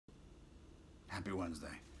Happy Wednesday.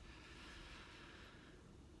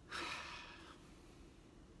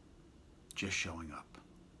 Just showing up.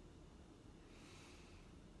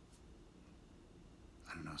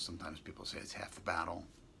 I don't know, sometimes people say it's half the battle.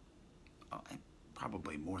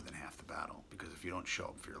 Probably more than half the battle, because if you don't show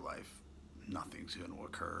up for your life, nothing's going to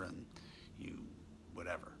occur, and you,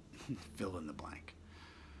 whatever, fill in the blank.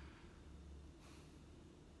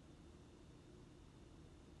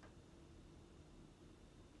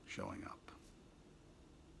 Showing up.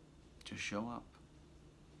 Just show up.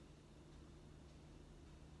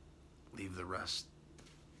 Leave the rest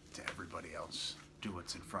to everybody else. Do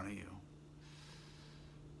what's in front of you.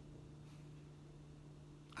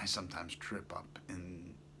 I sometimes trip up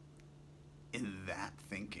in that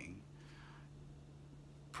thinking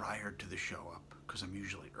prior to the show up, because I'm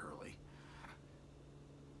usually early.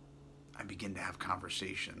 I begin to have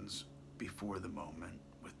conversations before the moment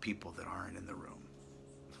with people that aren't in the room.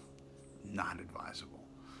 Not advisable,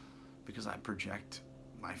 because I project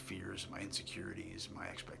my fears, my insecurities, my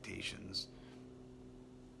expectations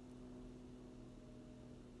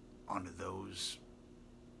onto those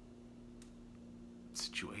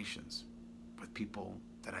situations with people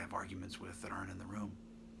that I have arguments with that aren't in the room,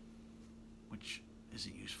 which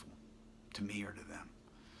isn't useful to me or to them.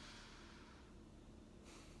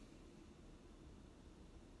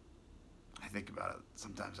 I think about it,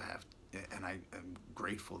 sometimes I have, and I am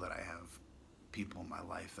grateful that I have people in my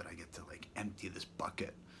life that I get to like empty this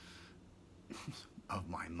bucket of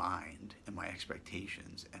my mind and my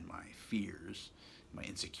expectations and my fears, my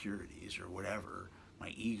insecurities or whatever, my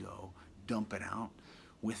ego, dump it out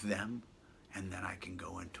with them, and then I can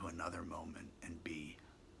go into another moment and be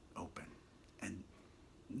open. And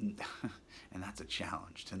and that's a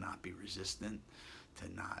challenge, to not be resistant,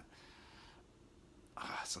 to not,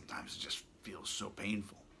 sometimes it just feels so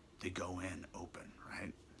painful to go in open,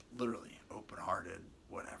 right? Literally open-hearted,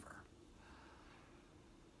 whatever.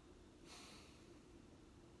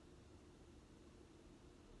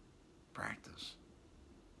 Practice.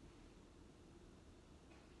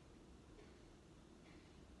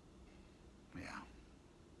 Yeah,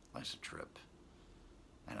 life's a trip.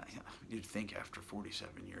 And you'd think after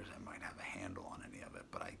 47 years I might have a handle on any of it,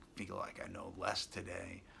 but I feel like I know less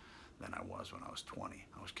today than I was when I was 20.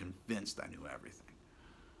 I was convinced I knew everything.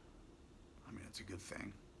 I mean, it's a good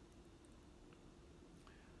thing.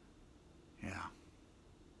 Yeah.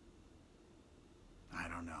 I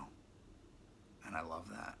don't know. And I love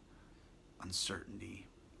that. Uncertainty,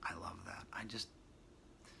 I love that. I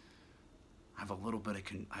have a little bit of,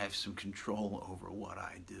 I have some control over what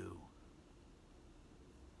I do.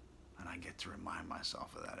 And I get to remind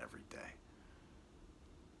myself of that every day.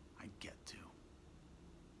 I get to.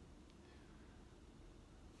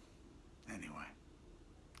 Anyway,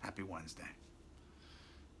 happy Wednesday.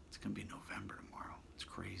 It's going to be November tomorrow. It's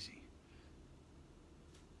crazy.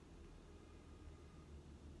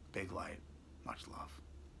 Big light. Much love.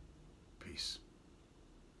 Peace.